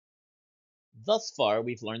Thus far,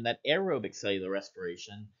 we've learned that aerobic cellular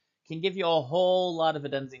respiration can give you a whole lot of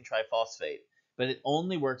adenosine triphosphate, but it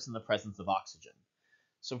only works in the presence of oxygen.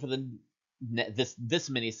 So for this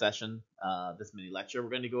mini session, this mini lecture, we're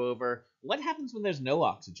going to go over what happens when there's no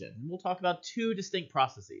oxygen. And we'll talk about two distinct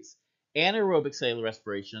processes: anaerobic cellular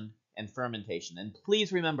respiration and fermentation. And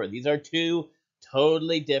please remember, these are two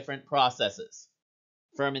totally different processes.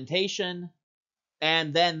 Fermentation,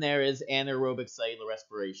 and then there is anaerobic cellular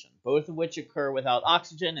respiration, both of which occur without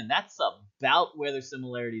oxygen, and that's about where their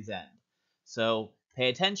similarities end. So pay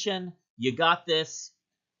attention. You got this.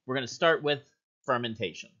 We're going to start with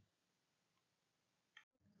fermentation.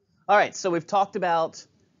 All right, so we've talked about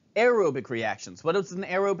aerobic reactions. What is an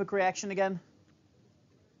aerobic reaction again?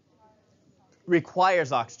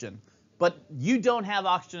 Requires oxygen. But you don't have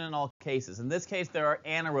oxygen in all cases. In this case, there are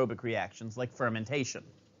anaerobic reactions like fermentation.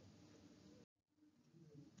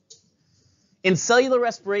 In cellular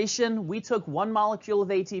respiration, we took one molecule of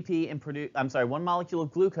ATP and one molecule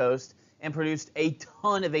of glucose and produced a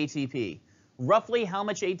ton of ATP. Roughly how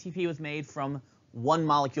much ATP was made from one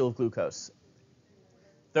molecule of glucose?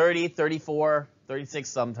 30, 34, 36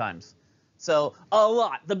 sometimes. So a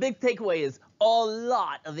lot. The big takeaway is a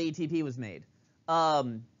lot of ATP was made.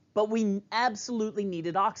 But we absolutely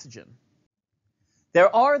needed oxygen.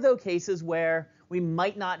 There are, though, cases where we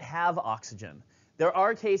might not have oxygen. There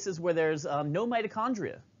are cases where there's no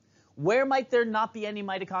mitochondria. Where might there not be any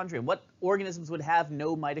mitochondria? What organisms would have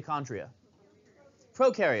no mitochondria?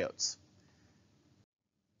 Prokaryotes.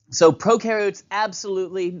 So prokaryotes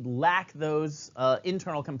absolutely lack those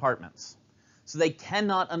internal compartments. So they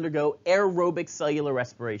cannot undergo aerobic cellular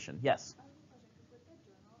respiration. Yes?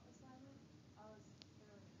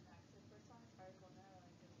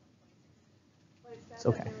 It's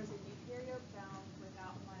okay. There was a eukaryote found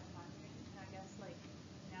without mitochondria, and I guess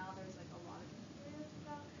now there's a lot of eukaryotes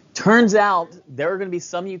without. Turns out there are going to be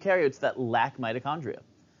some eukaryotes that lack mitochondria,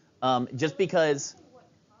 just because. What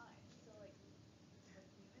kind? So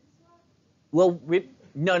humans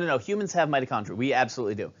have? Well, no. Humans have mitochondria. We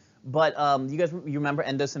absolutely do. But you remember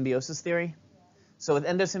endosymbiosis theory? Yeah. So with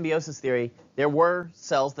endosymbiosis theory, there were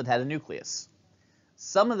cells that had a nucleus.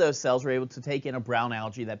 Some of those cells were able to take in a brown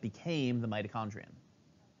algae that became the mitochondrion.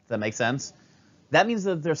 Does that make sense? That means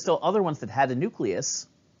that there's still other ones that had a nucleus,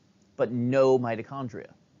 but no mitochondria.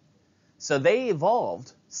 So they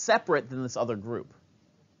evolved separate than this other group.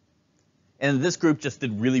 And this group just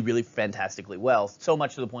did really, really fantastically well, so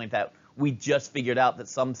much to the point that we just figured out that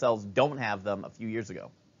some cells don't have them a few years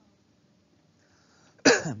ago.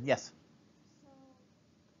 Yes?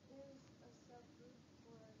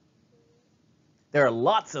 There are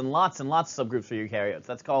lots and lots and lots of subgroups for eukaryotes.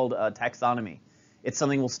 That's called taxonomy. It's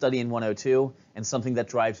something we'll study in 102, and something that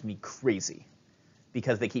drives me crazy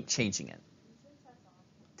because they keep changing it.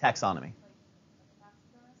 Taxonomy.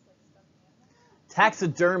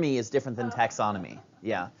 Taxidermy is different than taxonomy.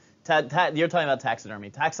 Yeah. You're talking about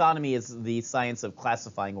taxidermy. Taxonomy is the science of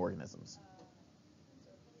classifying organisms.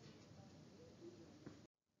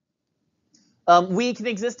 We can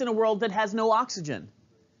exist in a world that has no oxygen.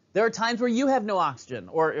 There are times where you have no oxygen,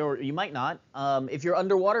 or you might not. If you're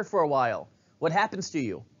underwater for a while, what happens to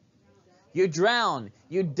you? You drown.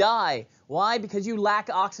 You die. Why? Because you lack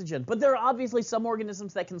oxygen. But there are obviously some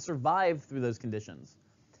organisms that can survive through those conditions.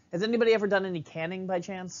 Has anybody ever done any canning by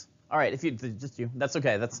chance? All right, if you just you, that's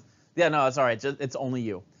okay. No, it's all right. It's only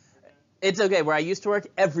you. It's okay. Where I used to work,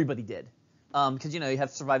 everybody did, because you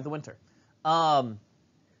have to survive the winter.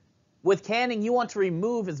 With canning, you want to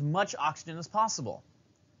remove as much oxygen as possible.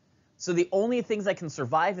 So the only things that can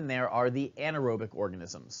survive in there are the anaerobic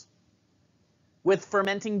organisms. With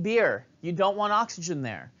fermenting beer, you don't want oxygen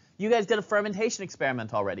there. You guys did a fermentation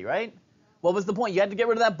experiment already, right? What was the point? You had to get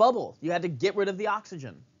rid of that bubble. You had to get rid of the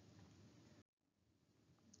oxygen.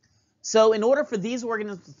 So in order for these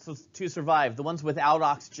organisms to survive, the ones without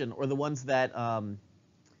oxygen or the ones that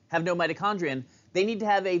have no mitochondrion, they need to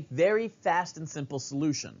have a very fast and simple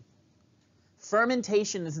solution.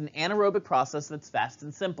 Fermentation is an anaerobic process that's fast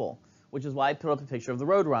and simple, which is why I put up a picture of the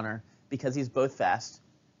Roadrunner, because he's both fast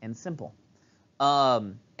and simple.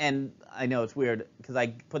 And I know it's weird, because I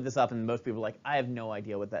put this up and most people are like, I have no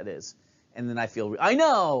idea what that is. And then I feel, I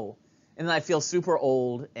know! And then I feel super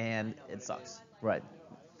old, and it sucks. Right.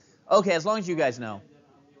 Okay, as long as you guys know.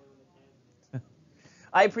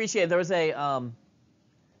 I appreciate it. There was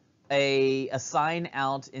a sign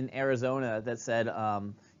out in Arizona that said,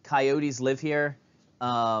 coyotes live here.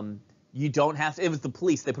 You don't have to. It was the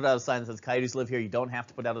police. They put out a sign that says coyotes live here. You don't have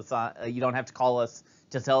to put out a sign. You don't have to call us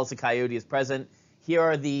to tell us a coyote is present. Here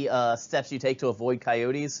are the steps you take to avoid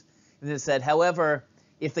coyotes. And it said, however,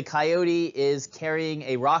 if the coyote is carrying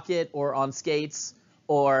a rocket or on skates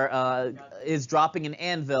or is dropping an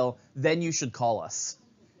anvil, then you should call us.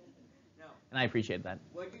 No. And I appreciate that.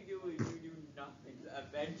 What you do is you do nothing.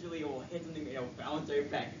 Eventually it will hit something and it'll bounce right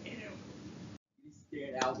back in it. You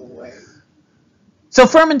stand out of the way. So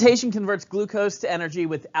fermentation converts glucose to energy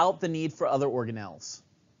without the need for other organelles.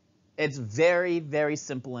 It's very, very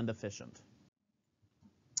simple and efficient.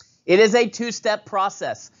 It is a two-step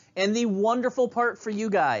process. And the wonderful part for you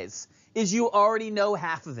guys is you already know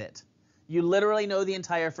half of it. You literally know the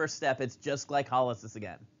entire first step. It's just glycolysis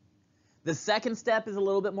again. The second step is a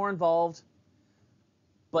little bit more involved,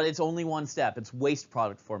 but it's only one step. It's waste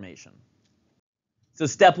product formation. So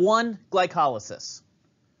step 1, glycolysis.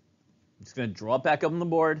 I'm just going to draw it back up on the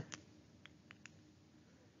board.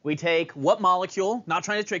 We take what molecule? Not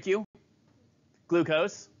trying to trick you.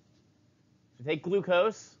 Glucose. We take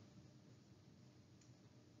glucose.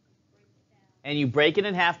 And you break it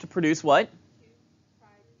in half to produce what?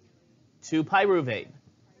 2-pyruvate.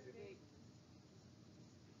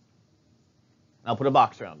 I'll put a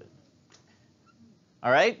box around it.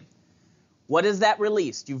 All right? What is that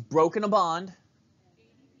released? You've broken a bond,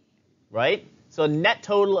 right? So a net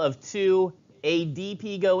total of 2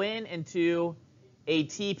 ADP go in and 2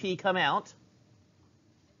 ATP come out.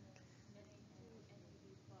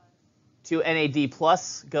 2 NAD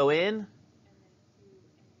plus go in,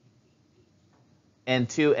 and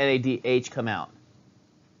 2 NADH come out.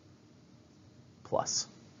 Plus.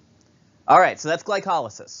 All right, so that's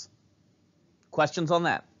glycolysis. Questions on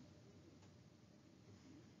that?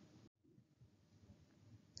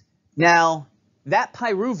 Now, that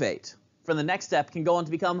pyruvate for the next step can go on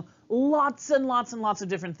to become lots and lots and lots of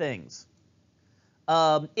different things.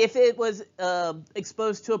 If it was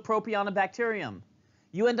exposed to a propionibacterium,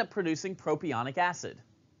 you end up producing propionic acid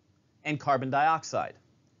and carbon dioxide.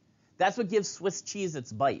 That's what gives Swiss cheese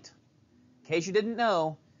its bite. In case you didn't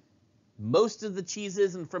know, most of the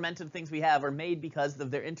cheeses and fermented things we have are made because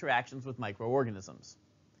of their interactions with microorganisms.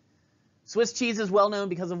 Swiss cheese is well known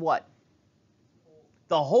because of what?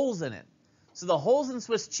 The holes in it. So the holes in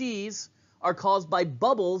Swiss cheese are caused by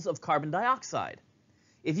bubbles of carbon dioxide.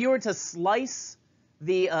 If you were to slice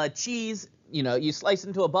the cheese, you slice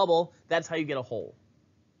into a bubble, that's how you get a hole.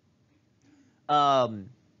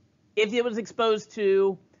 If it was exposed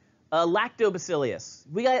to lactobacillus,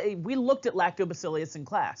 we looked at lactobacillus in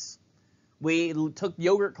class. We took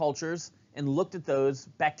yogurt cultures and looked at those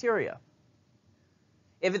bacteria.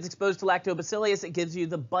 If it's exposed to lactobacillus, it gives you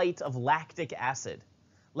the bite of lactic acid.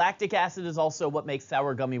 Lactic acid is also what makes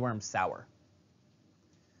sour gummy worms sour.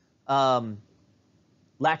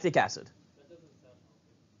 Lactic acid. That doesn't sound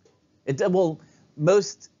healthy. Well,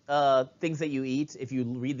 most things that you eat, if you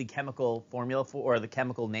read the chemical formula or the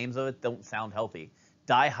chemical names of it, don't sound healthy.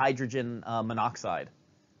 Dihydrogen monoxide.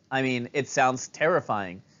 I mean, it sounds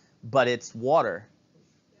terrifying, but it's water.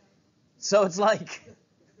 So it's like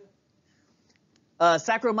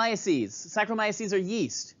Saccharomyces. Saccharomyces are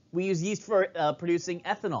yeast. We use yeast for producing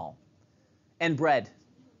ethanol and bread.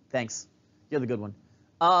 Thanks. You're the good one.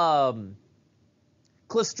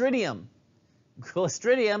 Clostridium.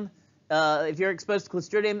 Clostridium, if you're exposed to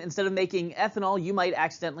Clostridium, instead of making ethanol, you might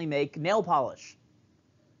accidentally make nail polish.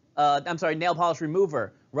 Nail polish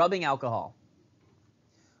remover, rubbing alcohol.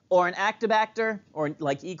 Or an Actobacter, or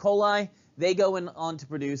like E. coli, they go on to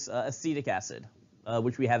produce acetic acid,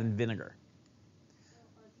 which we have in vinegar. So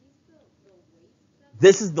are these the waste?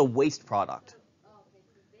 This is the waste product. Oh, okay,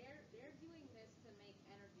 so they're doing this to make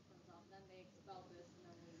energy from them, then they expel this, and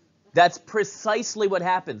then we... That's precisely what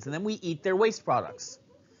happens, and then we eat their waste products.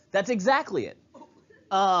 That's exactly it.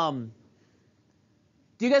 Do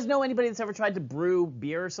you guys know anybody that's ever tried to brew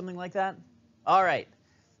beer or something like that? All right,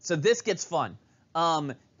 so this gets fun.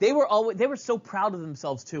 They were so proud of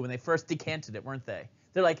themselves too when they first decanted it, weren't they?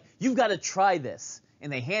 They're like, "You've got to try this,"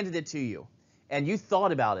 and they handed it to you, and you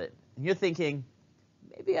thought about it, and you're thinking,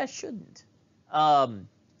 maybe I shouldn't.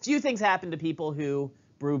 Few things happen to people who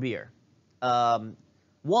brew beer.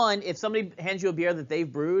 One, if somebody hands you a beer that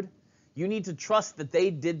they've brewed, you need to trust that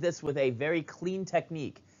they did this with a very clean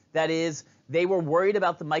technique. That is, they were worried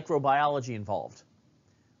about the microbiology involved.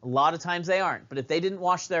 A lot of times they aren't, but if they didn't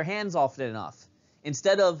wash their hands often enough,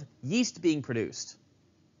 instead of yeast being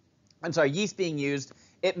used,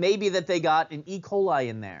 it may be that they got an E. coli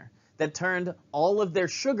in there that turned all of their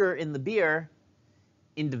sugar in the beer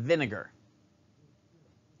into vinegar.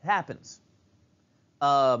 It happens.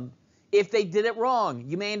 If they did it wrong,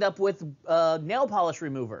 you may end up with nail polish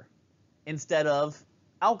remover instead of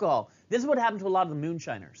alcohol. This is what happened to a lot of the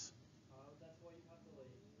moonshiners. That's why you have to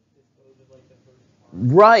dispose of the first part.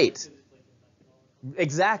 Right. Because it's like an ethanol or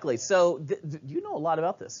Exactly. So you know a lot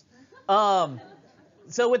about this.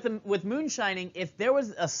 So with moonshining, if there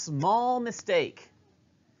was a small mistake,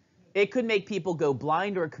 it could make people go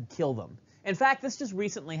blind or it could kill them. In fact, this just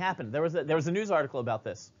recently happened. There was a news article about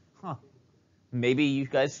this. Huh. Maybe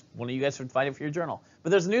one of you guys should find it for your journal. But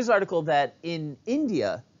there's a news article that in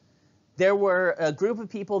India, there were a group of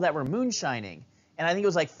people that were moonshining, and I think it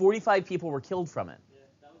was like 45 people were killed from it. Yeah,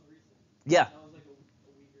 that was recent. Yeah. That was like a week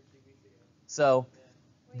or 2 weeks ago. So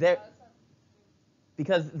Yeah. there,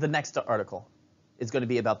 because the next article is going to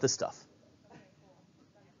be about this stuff.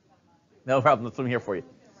 No problem. That's what I'm here for you.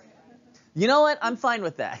 You know what? I'm fine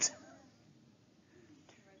with that.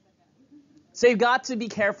 So you've got to be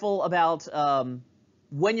careful about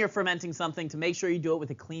when you're fermenting something to make sure you do it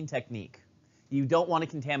with a clean technique. You don't want to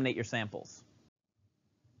contaminate your samples.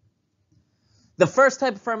 The first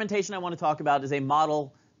type of fermentation I want to talk about is a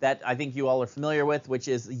model that I think you all are familiar with, which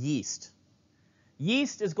is yeast.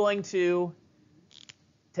 Yeast is going to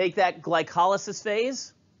take that glycolysis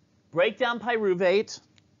phase, break down pyruvate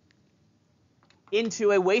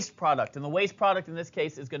into a waste product. And the waste product in this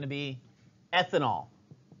case is going to be ethanol.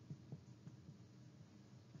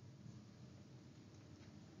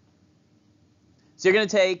 So you're going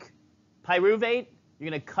to take pyruvate, you're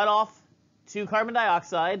going to cut off 2 carbon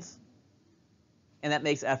dioxides, and that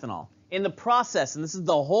makes ethanol. In the process, and this is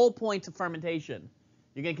the whole point of fermentation,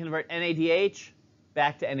 you're going to convert NADH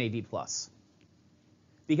back to NAD+.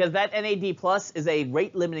 Because that NAD+ is a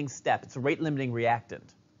rate-limiting step. It's a rate-limiting reactant.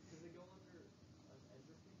 Does it go under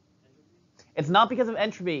entropy? It's not because of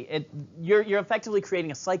entropy. You're effectively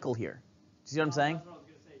creating a cycle here. Do you see what I'm saying? That's what I was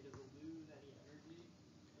going to say. Does it lose any energy,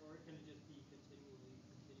 or can it just be continually?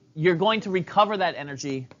 You're going to recover that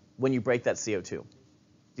energy when you break that CO2. Do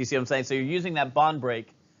you see what I'm saying? So you're using that bond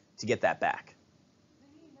break to get that back.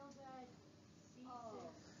 When you know that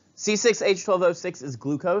C6H12O6 is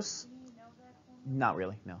glucose. do you know that from Not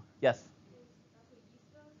really, no. Yes? that's what yeast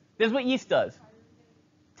does? This is what yeast does.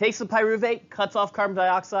 Takes the pyruvate, cuts off carbon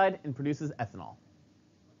dioxide, and produces ethanol.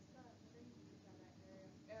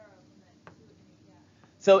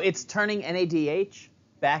 So it's turning NADH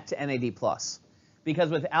back to NAD+. Because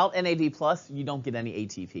without NAD+, you don't get any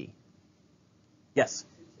ATP. Yes?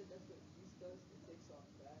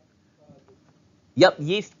 Yep,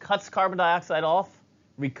 yeast cuts carbon dioxide off,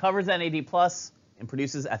 recovers NAD+, and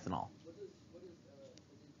produces ethanol.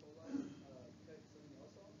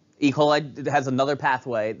 E. coli has another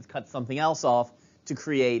pathway that cuts something else off to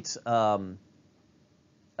create, not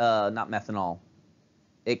methanol.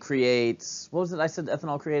 It creates, what was it I said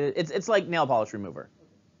ethanol created? It's like nail polish remover.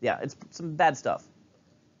 Yeah, it's some bad stuff.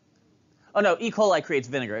 Oh no, E. coli creates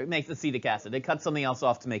vinegar. It makes acetic acid. It cuts something else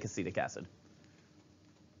off to make acetic acid.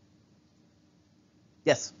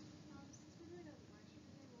 Yes?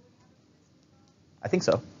 I think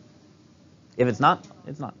so. If it's not,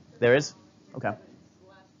 it's not. There is? Okay.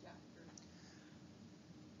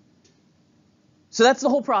 So that's the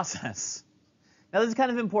whole process. Now this is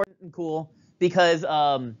kind of important and cool because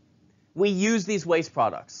we use these waste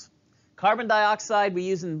products. Carbon dioxide we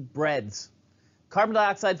use in breads. Carbon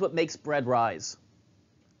dioxide is what makes bread rise.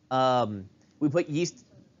 We put yeast.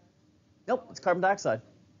 Nope, it's carbon dioxide.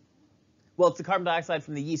 Well, it's the carbon dioxide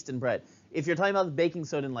from the yeast in bread. If you're talking about the baking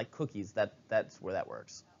soda in like cookies, that's where that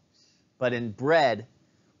works. But in bread,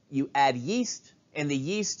 you add yeast, and the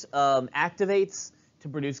yeast activates to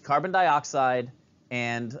produce carbon dioxide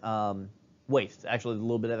and waste, actually a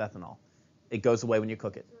little bit of ethanol. It goes away when you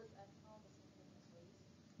cook it.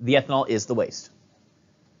 The ethanol is the waste.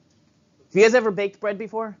 Have you guys ever baked bread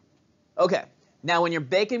before? Okay. Now when you're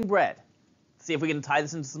baking bread, see if we can tie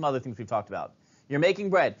this into some other things we've talked about. You're making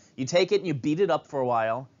bread. You take it and you beat it up for a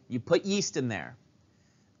while. You put yeast in there.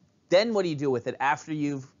 Then what do you do with it after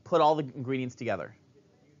you've put all the ingredients together?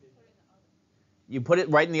 You put it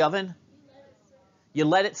right in the oven? You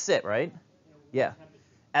let it sit, right? Yeah.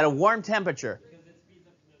 At a warm temperature.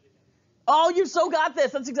 Oh, you so got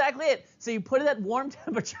this. That's exactly it. So you put it at warm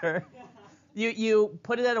temperature. You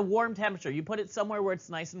put it at a warm temperature. You put it somewhere where it's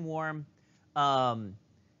nice and warm. And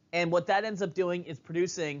what that ends up doing is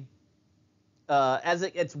producing, as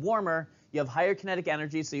it gets warmer, you have higher kinetic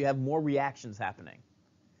energy, so you have more reactions happening.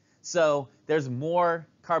 So there's more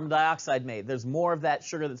carbon dioxide made. There's more of that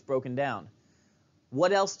sugar that's broken down.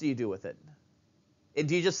 What else do you do with it?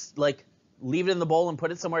 Do you just like leave it in the bowl and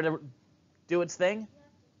put it somewhere to do its thing?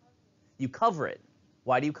 You cover it.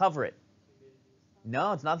 Why do you cover it?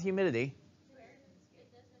 No, it's not the humidity.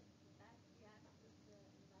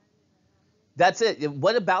 That's it.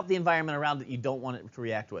 What about the environment around it you don't want it to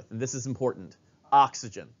react with? And this is important.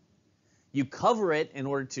 Oxygen. You cover it in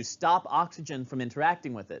order to stop oxygen from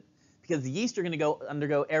interacting with it. because the yeast are going to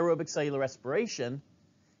undergo aerobic cellular respiration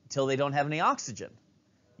until they don't have any oxygen.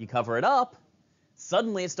 You cover it up,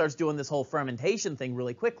 suddenly it starts doing this whole fermentation thing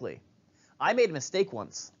really quickly. I made a mistake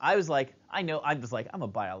once. I was like, I'm a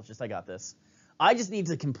biologist, I got this. I just need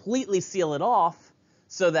to completely seal it off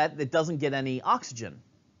so that it doesn't get any oxygen.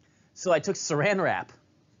 So I took saran wrap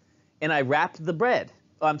and I wrapped the bread.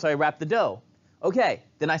 Oh, I'm sorry, I wrapped the dough. Okay,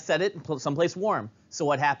 then I set it someplace warm. So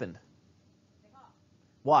what happened?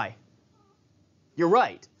 Why? You're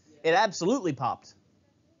right. It absolutely popped.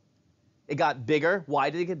 It got bigger. Why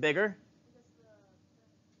did it get bigger?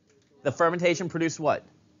 The fermentation produced what?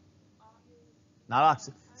 Not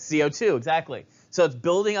oxygen. CO2, exactly. So it's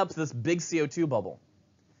building up to this big CO2 bubble.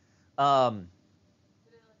 No,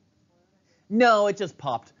 it just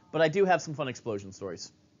popped. But I do have some fun explosion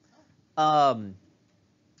stories. As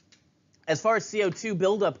far as CO2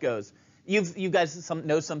 buildup goes, you guys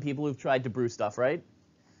know some people who've tried to brew stuff, right?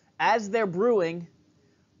 As they're brewing,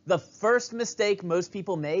 the first mistake most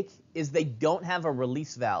people make is they don't have a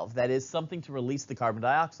release valve. That is something to release the carbon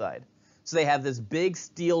dioxide. So they have this big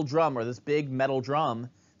steel drum or this big metal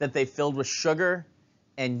drum that they filled with sugar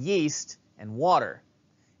and yeast and water.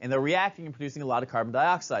 And they're reacting and producing a lot of carbon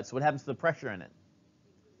dioxide. So what happens to the pressure in it?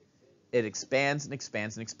 It expands and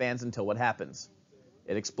expands and expands until what happens?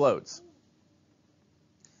 It explodes.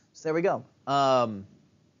 So there we go.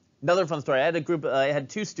 Another fun story. I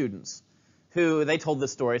had two students who, they told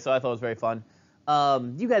this story, so I thought it was very fun.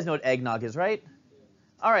 You guys know what eggnog is, right?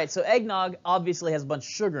 All right, so eggnog obviously has a bunch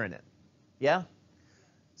of sugar in it. Yeah?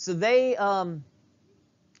 So they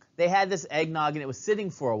had this eggnog, and it was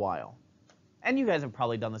sitting for a while. And you guys have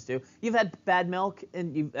probably done this too. You've had bad milk,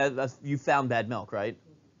 and you've found bad milk, right?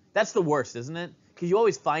 That's the worst, isn't it? Because you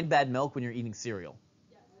always find bad milk when you're eating cereal.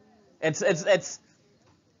 It's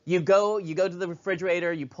you go to the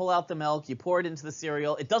refrigerator, you pull out the milk, you pour it into the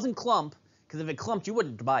cereal. It doesn't clump, because if it clumped, you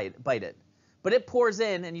wouldn't bite it. But it pours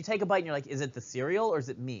in, and you take a bite, and you're like, is it the cereal or is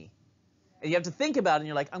it me? And you have to think about it, and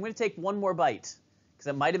you're like, I'm going to take one more bite, because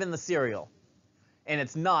it might have been the cereal. And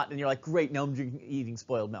it's not, and you're like, great, now I'm eating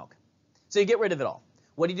spoiled milk. So you get rid of it all.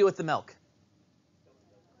 What do you do with the milk?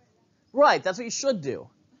 Right, that's what you should do.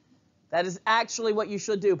 That is actually what you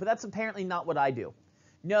should do, but that's apparently not what I do.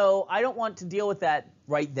 No, I don't want to deal with that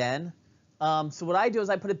right then. So what I do is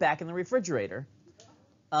I put it back in the refrigerator.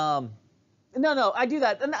 No, I do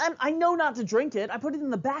that. And I know not to drink it. I put it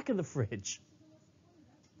in the back of the fridge.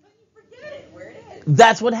 But you forget it where it is.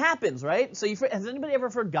 That's what happens, right? So has anybody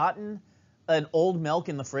ever forgotten an old milk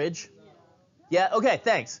in the fridge? Yeah? Okay,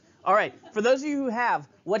 thanks. All right. For those of you who have,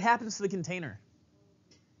 what happens to the container?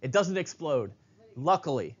 It doesn't explode,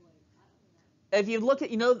 luckily. If you look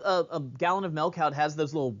at, a gallon of milk, how it has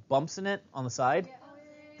those little bumps in it on the side?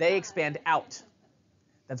 They expand out.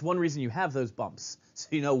 That's one reason you have those bumps, so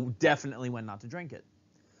you know definitely when not to drink it.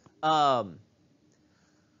 So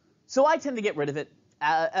I tend to get rid of it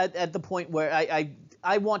at the point where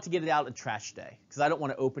I want to get it out at trash day, because I don't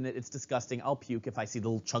want to open it. It's disgusting. I'll puke if I see the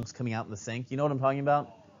little chunks coming out in the sink. You know what I'm talking about?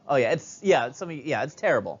 Oh yeah, it's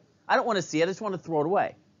terrible. I don't want to see it. I just want to throw it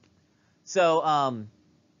away. So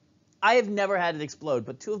I have never had it explode,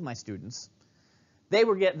 but two of my students, they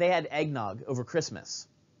had eggnog over Christmas.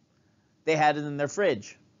 They had it in their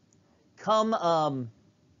fridge. They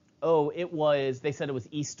said it was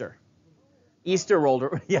Easter. Easter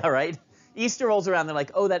rolled, yeah, right? Easter rolls around, they're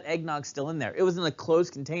like, oh, that eggnog's still in there. It was in a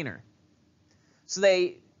closed container. So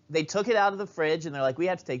they took it out of the fridge, and they're like, we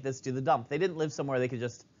have to take this to the dump. They didn't live somewhere they could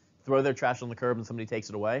just throw their trash on the curb and somebody takes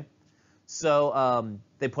it away. So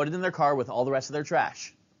they put it in their car with all the rest of their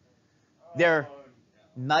trash. Their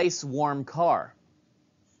nice, warm car.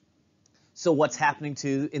 So what's happening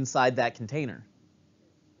inside that container?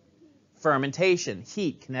 Fermentation,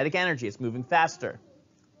 heat, kinetic energy. It's moving faster.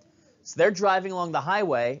 So they're driving along the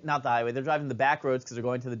highway, not the highway, they're driving the back roads because they're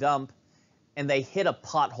going to the dump, and they hit a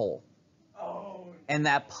pothole. And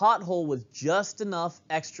that pothole was just enough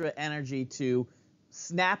extra energy to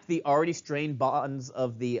snap the already strained bonds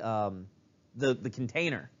of the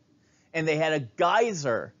container. And they had a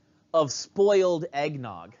geyser of spoiled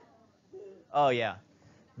eggnog. Oh, yeah.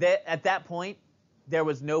 At that point, there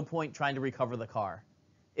was no point trying to recover the car.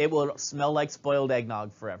 It will smell like spoiled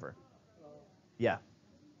eggnog forever. Yeah.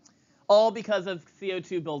 All because of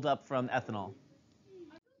CO2 buildup from ethanol.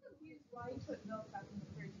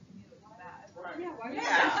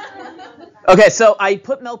 Okay, so I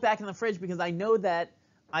put milk back in the fridge because I know that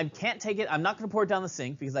I can't take it. I'm not going to pour it down the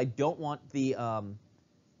sink because I don't want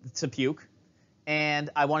to puke, and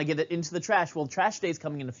I want to get it into the trash. Well, trash day is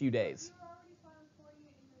coming in a few days.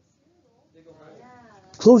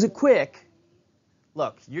 Close it quick.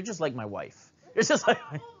 Look, you're just like my wife. You're just like.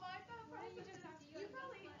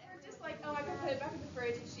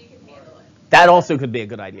 That also could be a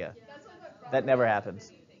good idea. That never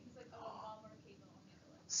happens.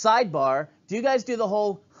 Sidebar, do you guys do the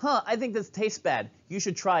whole, I think this tastes bad. You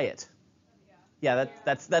should try it. Yeah,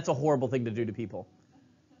 that's a horrible thing to do to people.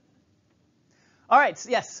 All right,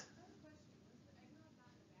 yes.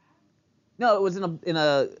 No, it was in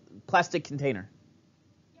a plastic container.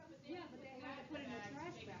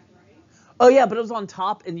 Oh yeah, but it was on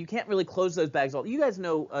top, and you can't really close those bags all. You guys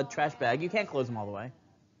know a trash bag. You can't close them all the way.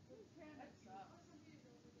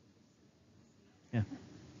 Yeah.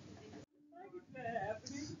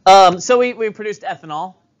 So we produced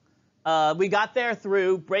ethanol. We got there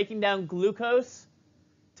through breaking down glucose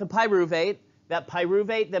to pyruvate. That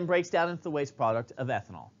pyruvate then breaks down into the waste product of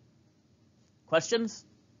ethanol. Questions?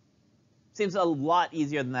 Seems a lot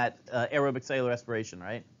easier than that aerobic cellular respiration,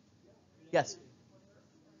 right? Yes.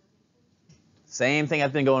 Same thing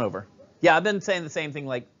I've been going over. Yeah, I've been saying the same thing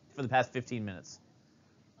like for the past 15 minutes.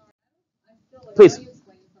 Please. The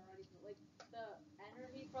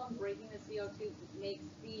energy from breaking the CO2 makes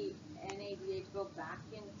the NADH go back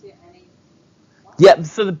into NAD+. Yeah,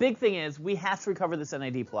 so the big thing is we have to recover this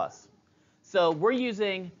NAD+. So we're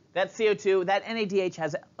using that CO2, that NADH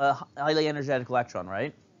has a highly energetic electron,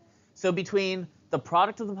 right? So between the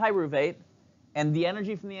product of the pyruvate and the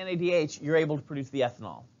energy from the NADH, you're able to produce the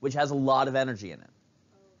ethanol, which has a lot of energy in it.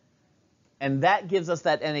 And that gives us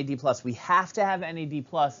that NAD+. We have to have NAD+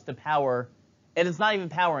 to power, and it's not even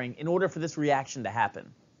powering, in order for this reaction to happen.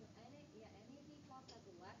 NAD+ has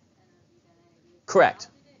less energy than NAD. Correct.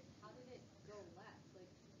 How did it go less?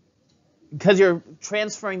 Because you're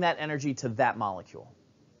transferring that energy to that molecule.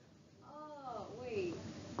 Oh, wait.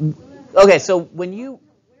 Okay, so when you...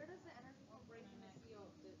 Where does the energy from breaking the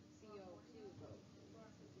CO2 go?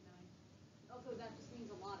 Oh, so that just means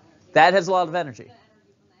a lot of energy. That has a lot of energy. The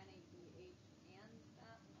energy from the NADH and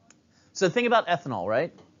that one? So think about ethanol,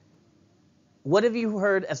 right? What have you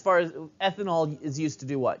heard as far as ethanol is used to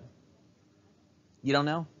do what? You don't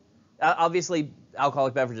know? Obviously,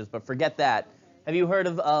 alcoholic beverages, but forget that. Have you heard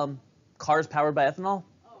of cars powered by ethanol?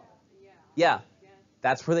 Oh, yeah. Yeah.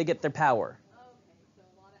 That's where they get their power. Okay, so a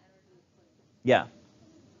lot of energy. Yeah.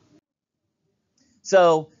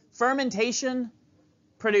 So fermentation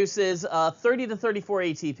produces 30 to 34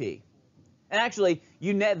 ATP. And actually,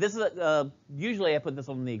 this is usually I put this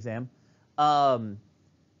on the exam.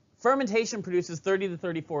 Fermentation produces 30 to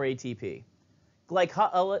 34 ATP.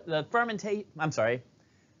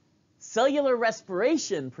 Cellular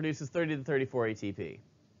respiration produces 30 to 34 ATP.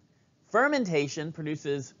 Fermentation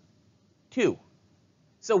produces 2.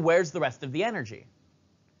 So where's the rest of the energy?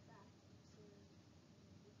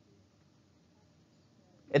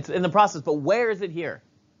 It's in the process, but where is it here?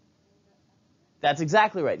 That's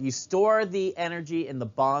exactly right. You store the energy in the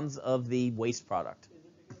bonds of the waste product.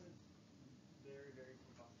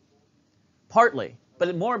 Partly,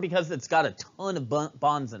 but more because it's got a ton of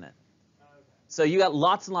bonds in it. So you got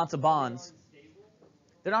lots and lots of bonds.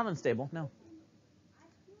 They're not unstable, no. I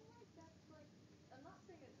feel like that's I'm not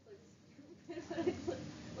saying it's stupid,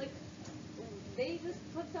 but they just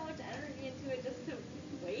put so much energy into it just to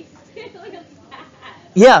waste it. It's sad.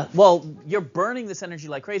 Yeah, well, you're burning this energy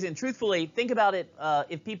like crazy. And truthfully, think about it.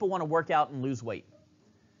 If people want to work out and lose weight,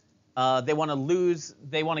 they want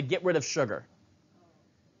to get rid of sugar.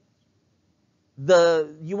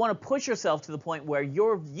 You want to push yourself to the point where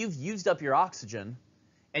you've used up your oxygen,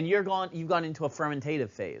 and you've gone into a fermentative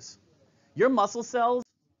phase. Your muscle cells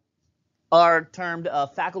are termed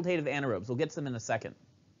facultative anaerobes. We'll get to them in a second.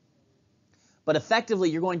 But effectively,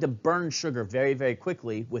 you're going to burn sugar very, very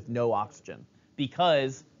quickly with no oxygen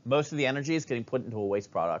because most of the energy is getting put into a waste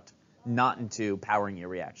product, not into powering your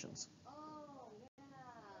reactions. Oh, yeah. Okay,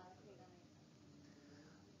 that makes sense.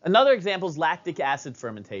 Another example is lactic acid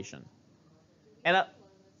fermentation. And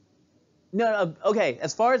okay,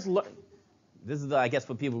 as far as this is, I guess,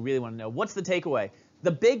 what people really want to know. What's the takeaway? The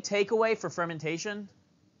big takeaway for fermentation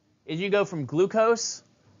is you go from glucose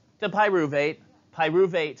to pyruvate,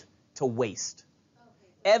 pyruvate to waste.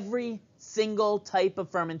 Every single type of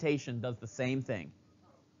fermentation does the same thing.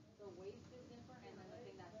 The waste is different, and then the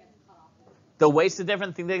thing that gets cut off is different. The waste is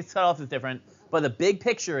different, the thing that gets cut off is different, but the big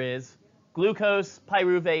picture is glucose,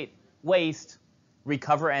 pyruvate, waste,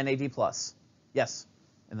 recover NAD+. Yes,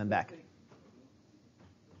 and then back.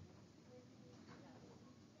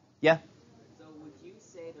 Yeah? So would you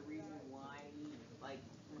say the reason why, only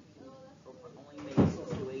makes 2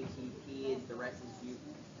 ATP is the rest is you,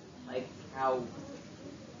 how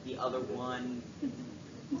the other one comes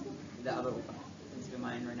to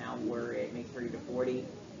mind right now, where it makes 30 to 40?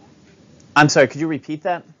 I'm sorry, could you repeat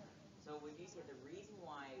that? So would you say the reason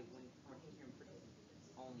why when fermentation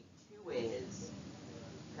only 2 is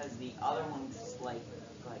because the other one's just like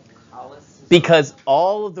glycolysis. Because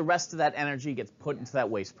all of the rest of that energy gets put into that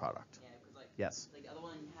waste product. Yeah, because Yes. the other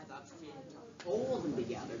one has oxygen to hold them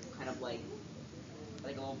together, kind of like a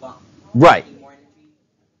little bump. Right. More energy.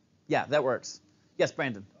 Yeah, that works. Yes,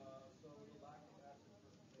 Brandon. So the lactic acid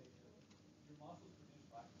fermentation, your muscles produce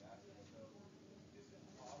lactic acid, so is it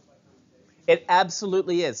caused by fermentation? It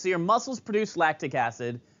absolutely is. So your muscles produce lactic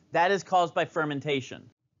acid. That is caused by fermentation.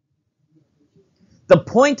 The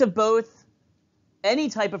point of any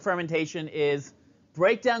type of fermentation is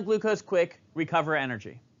break down glucose quick, recover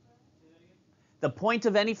energy. The point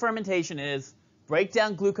of any fermentation is break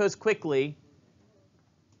down glucose quickly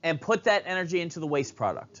and put that energy into the waste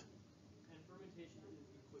product. And fermentation is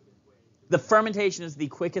the quickest way. The fermentation is the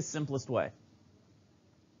quickest, simplest way.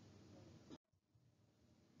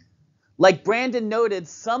 Like Brandon noted,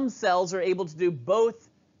 some cells are able to do both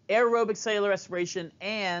aerobic cellular respiration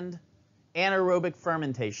and anaerobic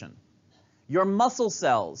fermentation. Your muscle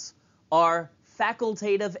cells are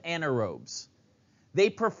facultative anaerobes. They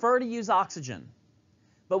prefer to use oxygen.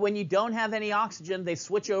 But when you don't have any oxygen, they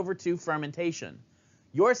switch over to fermentation.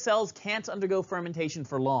 Your cells can't undergo fermentation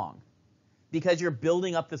for long because you're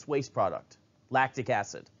building up this waste product, lactic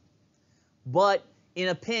acid. But in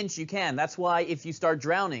a pinch, you can. That's why if you start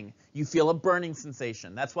drowning, you feel a burning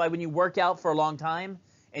sensation. That's why when you work out for a long time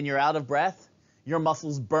and you're out of breath, your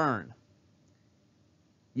muscles burn.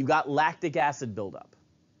 You've got lactic acid buildup.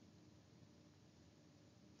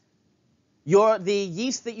 The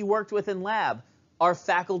yeast that you worked with in lab are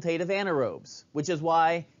facultative anaerobes, which is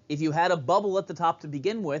why if you had a bubble at the top to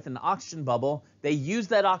begin with, an oxygen bubble, they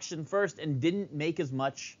used that oxygen first and didn't make as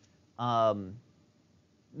much carbon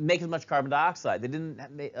dioxide. They didn't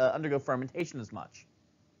undergo fermentation as much.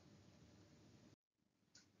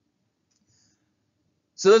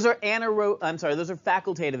 So those are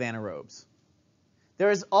facultative anaerobes. There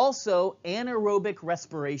is also anaerobic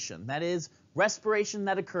respiration. That is respiration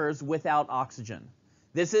that occurs without oxygen.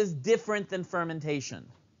 This is different than fermentation.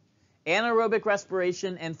 Anaerobic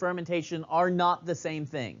respiration and fermentation are not the same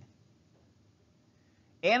thing.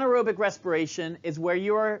 Anaerobic respiration is where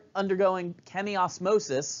you are undergoing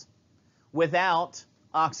chemiosmosis without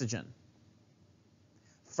oxygen.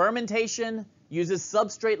 Fermentation uses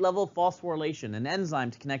substrate-level phosphorylation, an enzyme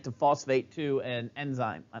to connect a phosphate to an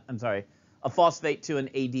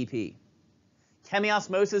ADP.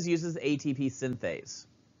 Chemiosmosis uses ATP synthase.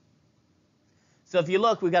 So if you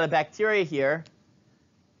look, we've got a bacteria here.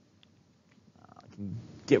 I can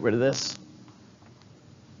get rid of this.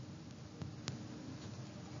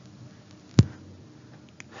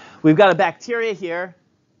 We've got a bacteria here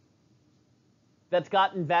that's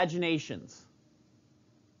got invaginations.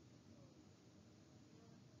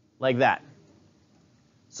 Like that.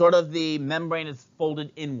 Sort of the membrane is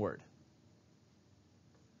folded inward.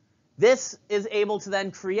 This is able to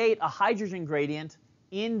then create a hydrogen gradient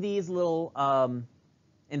in these little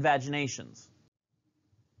invaginations.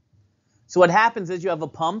 So what happens is you have a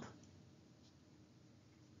pump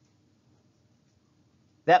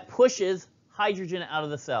that pushes hydrogen out of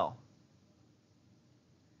the cell.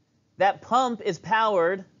 That pump is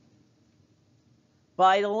powered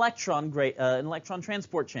by an electron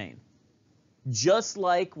transport chain, just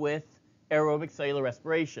like with aerobic cellular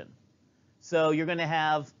respiration. So you're going to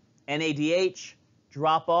have NADH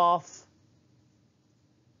drop off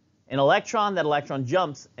an electron. That electron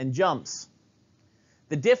jumps and jumps.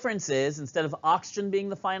 The difference is, instead of oxygen being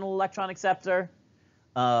the final electron acceptor,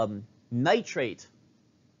 nitrate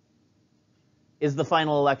is the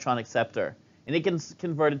final electron acceptor, and it gets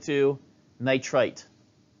converted to nitrite.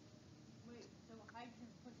 Wait, so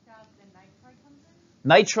hydrogen's pushed out, then nitrite comes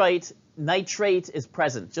in? Nitrate is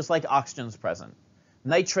present, just like oxygen is present.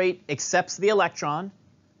 Nitrate accepts the electron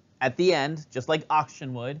at the end, just like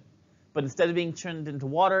oxygen would, but instead of being turned into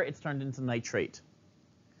water, it's turned into nitrate.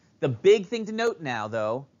 The big thing to note now,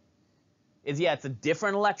 though, is it's a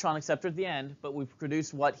different electron acceptor at the end, but we've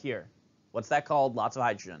produced what here? What's that called? Lots of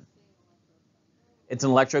hydrogen. It's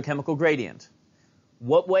an electrochemical gradient.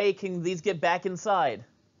 What way can these get back inside?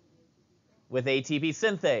 With ATP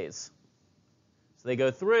synthase. So they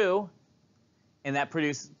go through, and that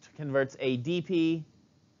converts ADP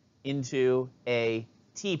into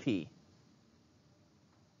ATP.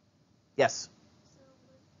 Yes? So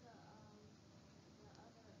with the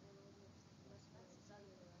other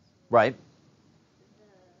cellular respiration, Right.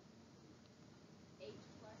 the H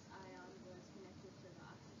plus ion was connected to the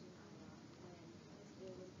oxygen ion when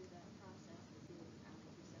it went through that process between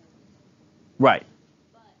cells. Right.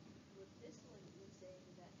 But with this one, you're saying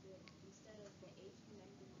that instead of the H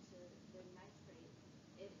connecting to the nitrate,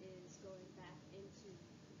 it is going back into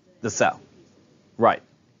The cell. ATP. Right.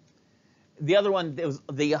 The other one,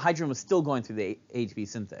 the hydrogen was still going through the ATP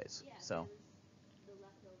synthase. Yeah, So the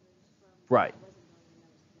leftovers from right, that wasn't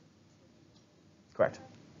going in correct.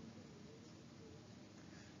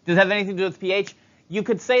 Does it have anything to do with pH? You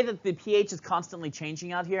could say that the pH is constantly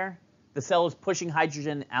changing out here. The cell is pushing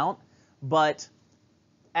hydrogen out, but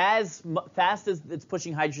as fast as it's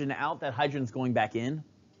pushing hydrogen out, that hydrogen is going back in.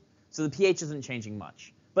 So the pH isn't changing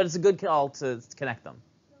much. But it's a good call to connect them.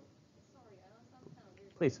 So, sorry, I know it sounds kind of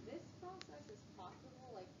weird. Please. This process is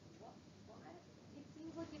possible. Like, why? It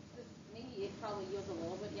seems like it's this. Maybe it probably yields a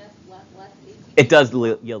little bit, yes, less ATP. It does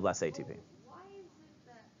yield less ATP. Well, why is it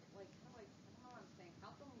that, like, how do I don't understand.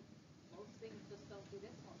 How come most things just don't do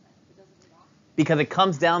this one then? If it doesn't need oxygen? Because it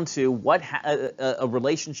comes down to a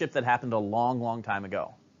relationship that happened a long, long time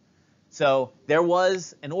ago. So there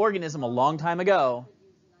was an organism a long time ago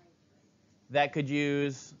that could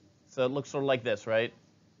use, so it looks sort of like this, right?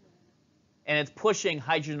 And it's pushing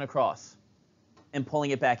hydrogen across and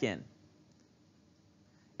pulling it back in.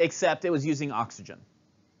 Except it was using oxygen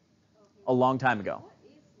a long time ago. What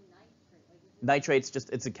is nitrate? Like, is it Nitrate's just,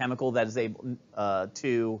 it's a chemical that is able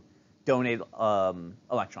to donate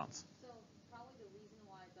electrons. so probably the reason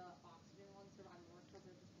why the oxygen ones survive more is because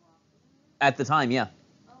there's just more oxygen? At the time, yeah.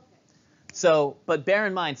 Okay. So, but bear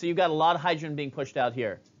in mind, so you've got a lot of hydrogen being pushed out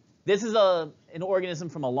here. This is an organism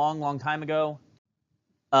from a long, long time ago.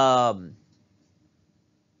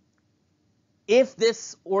 If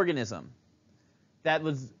this organism that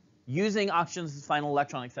was using oxygen as its final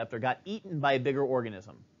electron acceptor got eaten by a bigger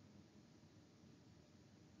organism,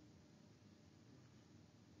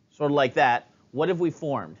 sort of like that, what have we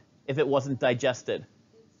formed if it wasn't digested?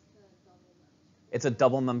 It's a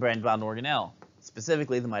double membrane bound organelle,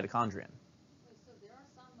 specifically the mitochondrion. Wait, so there are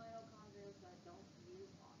some mitochondria that don't use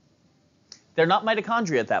oxygen. They're not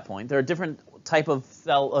mitochondria at that point. They're a different type of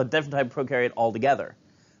cell, a different type of prokaryote altogether.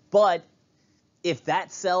 But if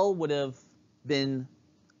that cell would have been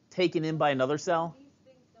taken in by another cell, These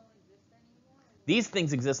things don't exist anymore? Or these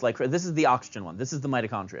things exist like, this is the oxygen one. This is the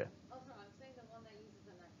mitochondria. oh, no, I'm saying the one that uses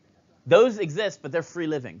the nitrate. That's what I'm Those exist, but they're free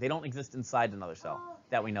living. They don't exist inside another cell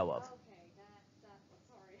that we know of. Okay,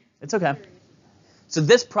 sorry. It's okay. Curious about it. So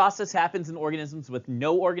this process happens in organisms with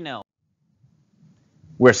no organelle.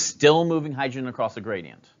 We're still moving hydrogen across a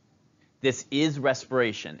gradient. This is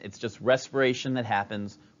respiration. It's just respiration that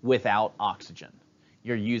happens without oxygen.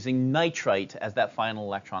 You're using nitrite as that final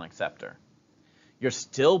electron acceptor. You're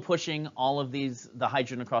still pushing all of the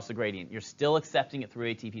hydrogen across the gradient. You're still accepting it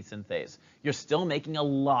through ATP synthase. You're still making a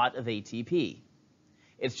lot of ATP.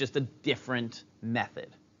 It's just a different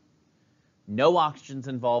method. No oxygen's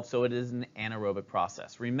involved, so it is an anaerobic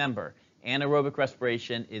process. Remember, anaerobic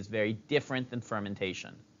respiration is very different than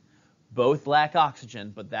fermentation. Both lack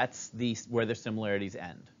oxygen, but that's where their similarities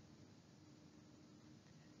end.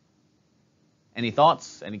 Any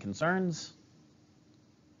thoughts? Any concerns?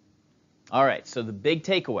 All right, so the big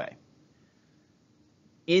takeaway.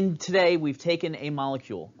 Today, we've taken a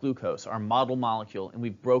molecule, glucose, our model molecule, and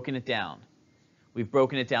we've broken it down. We've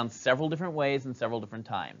broken it down several different ways and several different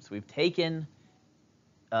times. We've taken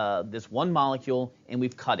this one molecule and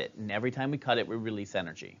we've cut it, and every time we cut it, we release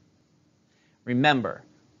energy. Remember,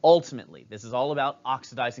 ultimately, this is all about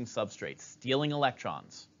oxidizing substrates, stealing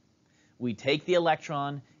electrons. We take the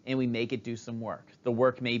electron and we make it do some work. The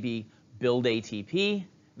work may be build ATP.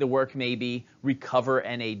 The work may be recover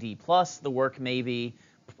NAD+. The work may be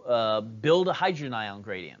build a hydrogen ion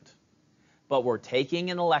gradient. But we're taking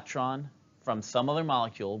an electron from some other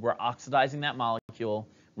molecule, we're oxidizing that molecule,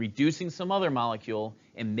 reducing some other molecule,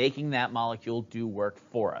 and making that molecule do work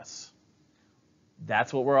for us.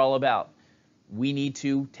 That's what we're all about. We need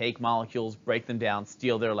to take molecules, break them down,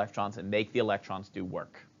 steal their electrons, and make the electrons do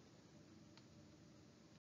work.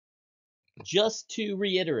 Just to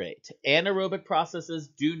reiterate, anaerobic processes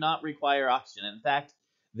do not require oxygen. In fact,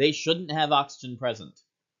 they shouldn't have oxygen present.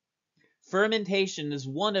 Fermentation is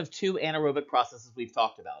one of two anaerobic processes we've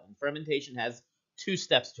talked about, and fermentation has two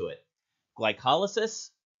steps to it: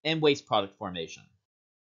 glycolysis and waste product formation.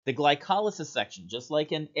 The glycolysis section, just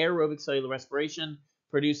like in aerobic cellular respiration,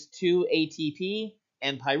 produced 2 ATP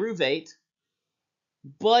and pyruvate,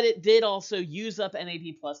 but it did also use up NAD+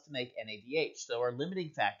 to make NADH, so our limiting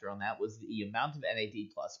factor on that was the amount of NAD+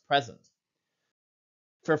 present.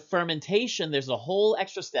 For fermentation, there's a whole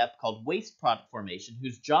extra step called waste product formation,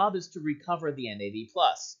 whose job is to recover the NAD+.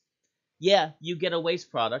 Yeah, you get a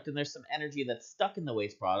waste product, and there's some energy that's stuck in the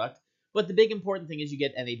waste product, but the big important thing is you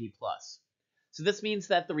get NAD+. So this means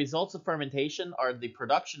that the results of fermentation are the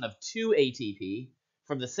production of 2 ATP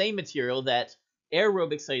from the same material that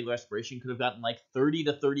aerobic cellular respiration could have gotten like 30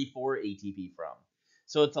 to 34 ATP from.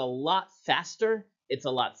 So it's a lot faster, It's a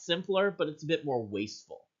lot simpler, but it's a bit more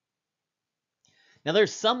wasteful. Now,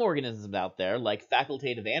 there's some organisms out there, like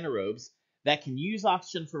facultative anaerobes, that can use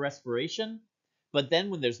oxygen for respiration, but then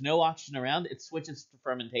when there's no oxygen around, it switches to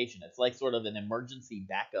fermentation. It's like sort of an emergency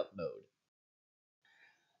backup mode.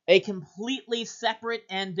 A completely separate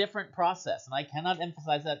and different process, and I cannot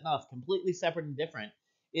emphasize that enough, completely separate and different,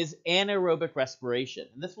 is anaerobic respiration,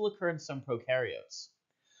 and this will occur in some prokaryotes.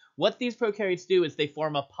 What these prokaryotes do is they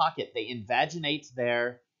form a pocket. They invaginate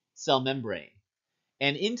their cell membrane,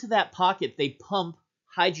 and into that pocket they pump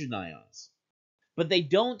hydrogen ions. But they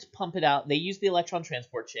don't pump it out. They use the electron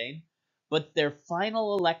transport chain, but their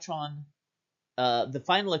final electron, the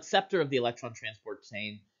final acceptor of the electron transport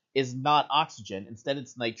chain is not oxygen. Instead,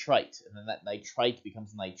 it's nitrite, and then that nitrite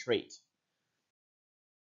becomes nitrate.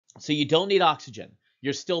 So you don't need oxygen.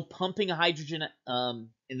 You're still pumping hydrogen,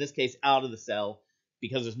 in this case, out of the cell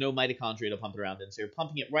because there's no mitochondria to pump it around in. So you're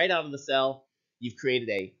pumping it right out of the cell. You've created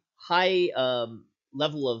a high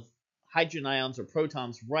level of hydrogen ions or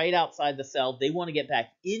protons right outside the cell. They want to get back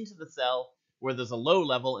into the cell where there's a low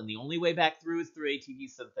level, and the only way back through is through ATP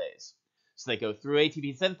synthase. So they go through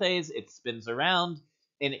ATP synthase, it spins around,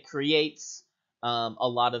 and it creates a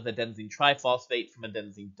lot of adenosine triphosphate from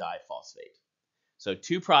adenosine diphosphate. So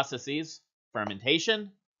two processes,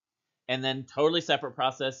 fermentation, and then totally separate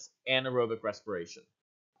process, anaerobic respiration.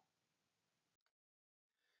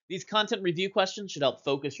 These content review questions should help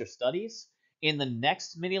focus your studies. In the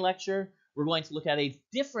next mini lecture, we're going to look at a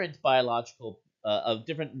different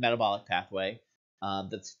different metabolic pathway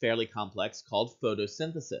that's fairly complex called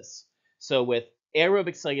photosynthesis. So with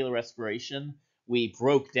aerobic cellular respiration, we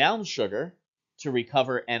broke down sugar to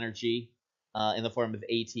recover energy in the form of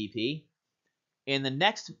ATP. In the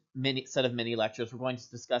next set of mini lectures, we're going to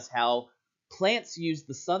discuss how plants use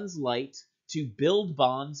the sun's light to build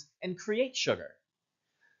bonds and create sugar.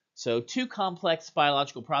 So two complex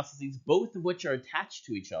biological processes, both of which are attached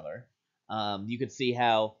to each other. You could see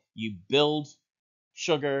how you build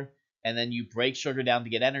sugar and then you break sugar down to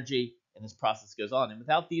get energy, and this process goes on. And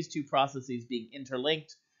without these two processes being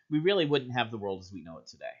interlinked, we really wouldn't have the world as we know it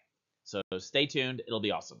today. So stay tuned. It'll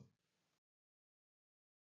be awesome.